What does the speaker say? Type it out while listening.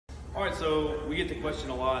All right, so we get the question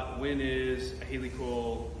a lot, when is a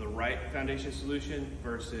helicoil the right foundation solution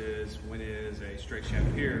versus when is a straight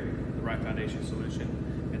shaft pier the right foundation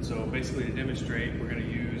solution? And so basically to demonstrate, we're going to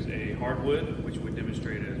use a hardwood, which would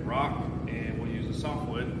demonstrate as rock, and we'll use a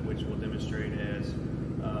softwood, which will demonstrate as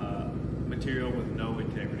material with no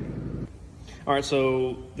integrity. All right,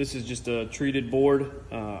 so this is just a treated board.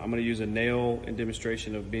 I'm going to use a nail in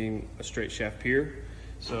demonstration of being a straight shaft pier.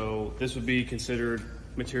 So this would be considered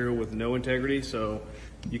material with no integrity, so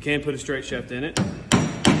you can put a straight shaft in it,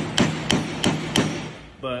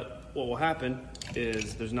 but what will happen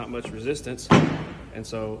is there's not much resistance, and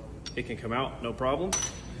so it can come out no problem.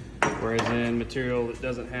 Whereas in material that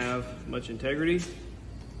doesn't have much integrity,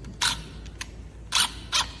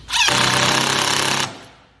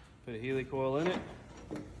 put a helicoil in it,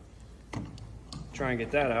 try and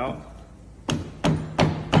get that out,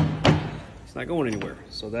 it's not going anywhere.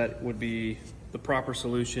 So that would be the proper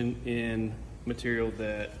solution in material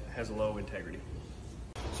that has low integrity.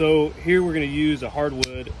 So here we're going to use a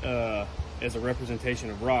hardwood as a representation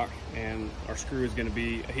of rock, and our screw is going to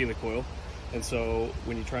be a helicoil. And so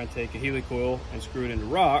when you try and take a helicoil and screw it into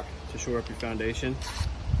rock to shore up your foundation,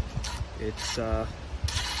 it just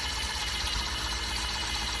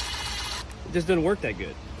doesn't work that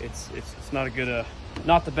good. It's not a good,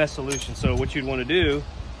 not the best solution. So what you'd want to do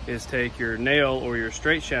is take your nail or your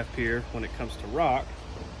straight shaft pier when it comes to rock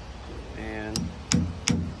and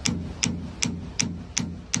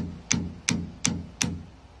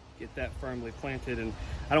get that firmly planted. And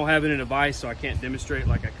I don't have it in a vise, so I can't demonstrate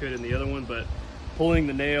like I could in the other one, but pulling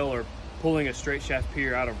the nail or pulling a straight shaft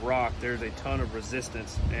pier out of rock, there's a ton of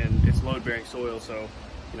resistance, and it's load-bearing soil. So,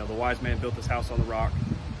 you know, the wise man built this house on the rock.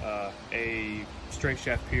 A straight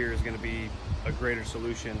shaft pier is going to be a greater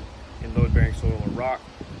solution in load-bearing soil or rock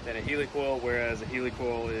than a helicoil, whereas a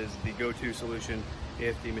helicoil is the go-to solution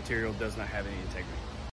if the material does not have any integrity.